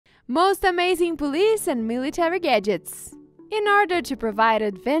Most amazing police and military gadgets. In order to provide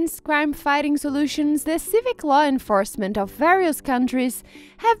advanced crime-fighting solutions, the civic law enforcement of various countries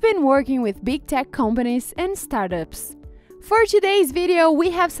have been working with big tech companies and startups. For today's video,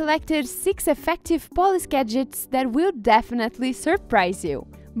 we have selected 6 effective police gadgets that will definitely surprise you.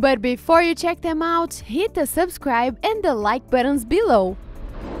 But before you check them out, hit the subscribe and the like buttons below.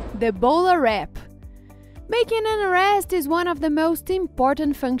 The bowler wrap. Making an arrest is one of the most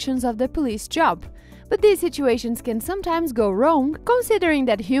important functions of the police job, but these situations can sometimes go wrong, considering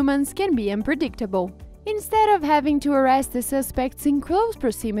that humans can be unpredictable. Instead of having to arrest the suspects in close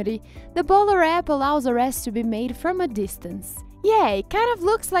proximity, the bowler wrap allows arrests to be made from a distance. Yeah, it kind of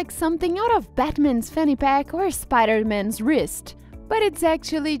looks like something out of Batman's fanny pack or Spider-Man's wrist, but it's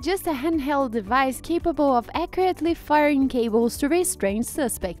actually just a handheld device capable of accurately firing cables to restrain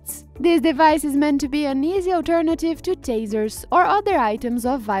suspects. This device is meant to be an easy alternative to tasers or other items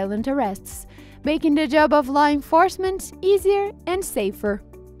of violent arrests, making the job of law enforcement easier and safer.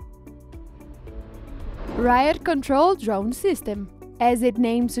 Riot Control Drone System. As its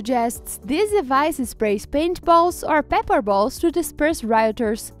name suggests, this device sprays paintballs or pepper balls to disperse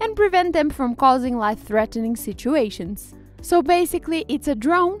rioters and prevent them from causing life-threatening situations. So basically, it's a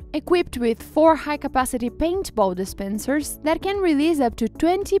drone equipped with 4 high-capacity paintball dispensers that can release up to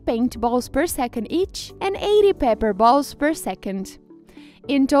 20 paintballs per second each and 80 pepper balls per second.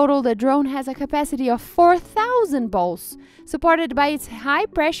 In total, the drone has a capacity of 4,000 balls, supported by its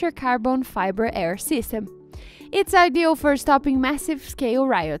high-pressure carbon fiber air system. It's ideal for stopping massive-scale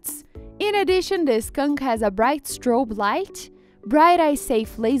riots. In addition, the skunk has a bright strobe light, bright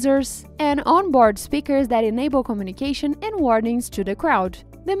eye-safe lasers, and onboard speakers that enable communication and warnings to the crowd.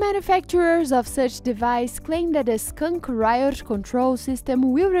 The manufacturers of such device claim that the skunk riot control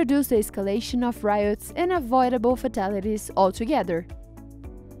system will reduce the escalation of riots and avoidable fatalities altogether.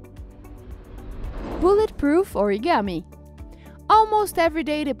 Bulletproof origami. Almost every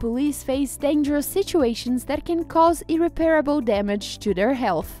day the police face dangerous situations that can cause irreparable damage to their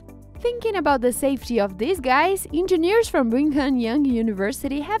health. Thinking about the safety of these guys, engineers from Brigham Young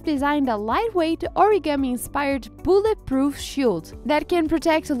University have designed a lightweight origami-inspired bulletproof shield that can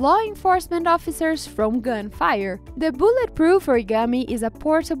protect law enforcement officers from gunfire. The bulletproof origami is a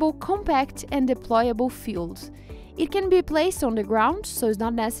portable, compact, and deployable shield. It can be placed on the ground, so it's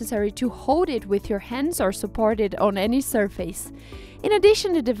not necessary to hold it with your hands or support it on any surface. In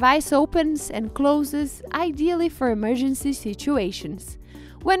addition, the device opens and closes, ideally for emergency situations.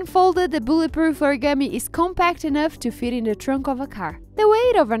 When folded, the bulletproof origami is compact enough to fit in the trunk of a car. The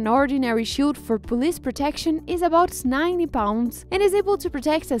weight of an ordinary shield for police protection is about 90 pounds and is able to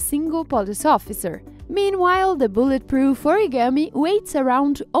protect a single police officer. Meanwhile, the bulletproof origami weighs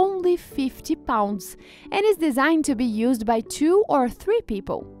around only 50 pounds and is designed to be used by 2 or 3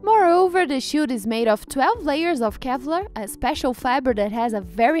 people. Moreover, the shield is made of 12 layers of Kevlar, a special fiber that has a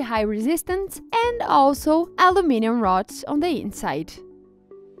very high resistance, and also aluminum rods on the inside.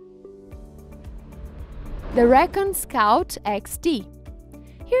 The Recon Scout XT.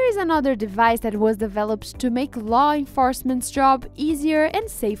 Here is another device that was developed to make law enforcement's job easier and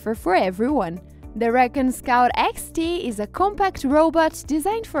safer for everyone. The Recon Scout XT is a compact robot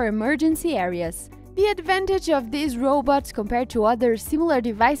designed for emergency areas. The advantage of this robot compared to other similar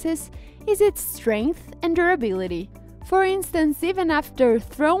devices is its strength and durability. For instance, even after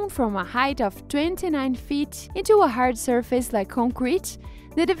thrown from a height of 29 feet into a hard surface like concrete,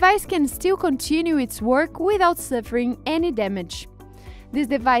 the device can still continue its work without suffering any damage. This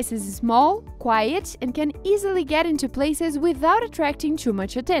device is small, quiet, and can easily get into places without attracting too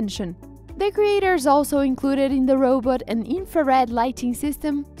much attention. The creators also included in the robot an infrared lighting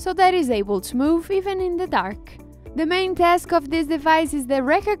system so that it is able to move even in the dark. The main task of this device is the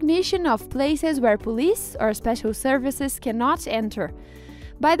recognition of places where police or special services cannot enter.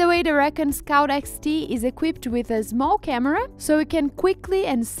 By the way, the Recon Scout XT is equipped with a small camera, so it can quickly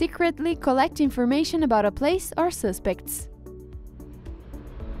and secretly collect information about a place or suspects.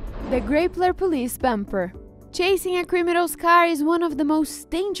 The Grappler Police Bumper. Chasing a criminal's car is one of the most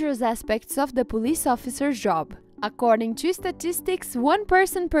dangerous aspects of the police officer's job. According to statistics, 1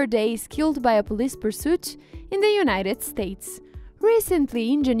 person per day is killed by a police pursuit in the United States.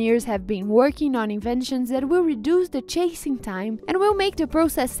 Recently, engineers have been working on inventions that will reduce the chasing time and will make the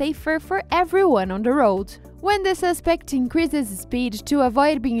process safer for everyone on the road. When the suspect increases speed to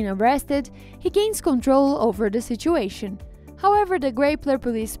avoid being arrested, he gains control over the situation. However, the Grappler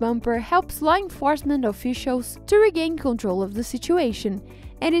Police Bumper helps law enforcement officials to regain control of the situation,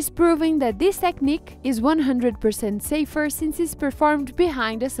 and is proving that this technique is 100% safer since it's performed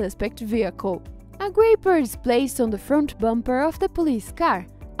behind the suspect vehicle. A gripper is placed on the front bumper of the police car.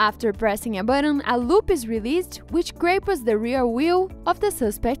 After pressing a button, a loop is released which grabs the rear wheel of the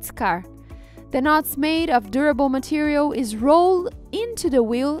suspect's car. The knots made of durable material is rolled into the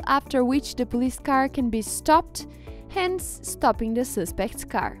wheel, after which the police car can be stopped, hence stopping the suspect's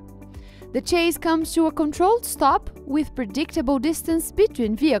car. The chase comes to a controlled stop with predictable distance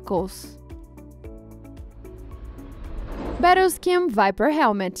between vehicles. Battle Scheme Viper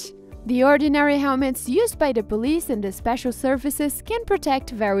Helmet. The ordinary helmets used by the police and the special services can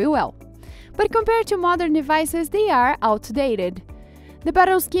protect very well, but compared to modern devices, they are outdated. The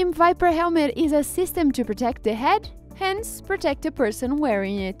Battle Scheme Viper helmet is a system to protect the head, hence protect the person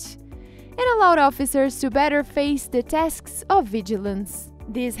wearing it, and allowed officers to better face the tasks of vigilance.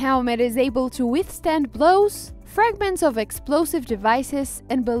 This helmet is able to withstand blows, fragments of explosive devices,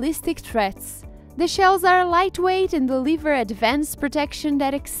 and ballistic threats. The shells are lightweight and deliver advanced protection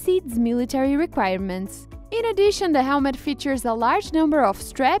that exceeds military requirements. In addition, the helmet features a large number of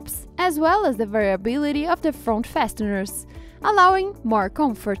straps, as well as the variability of the front fasteners, allowing more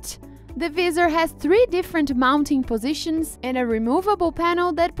comfort. The visor has 3 different mounting positions and a removable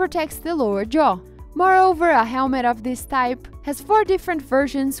panel that protects the lower jaw. Moreover, a helmet of this type has 4 different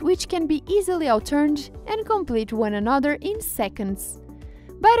versions which can be easily alterned and complete one another in seconds.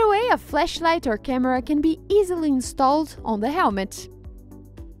 By the way, a flashlight or camera can be easily installed on the helmet.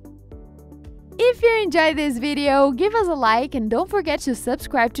 If you enjoyed this video, give us a like and don't forget to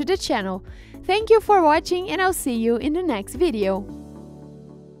subscribe to the channel. Thank you for watching and I'll see you in the next video.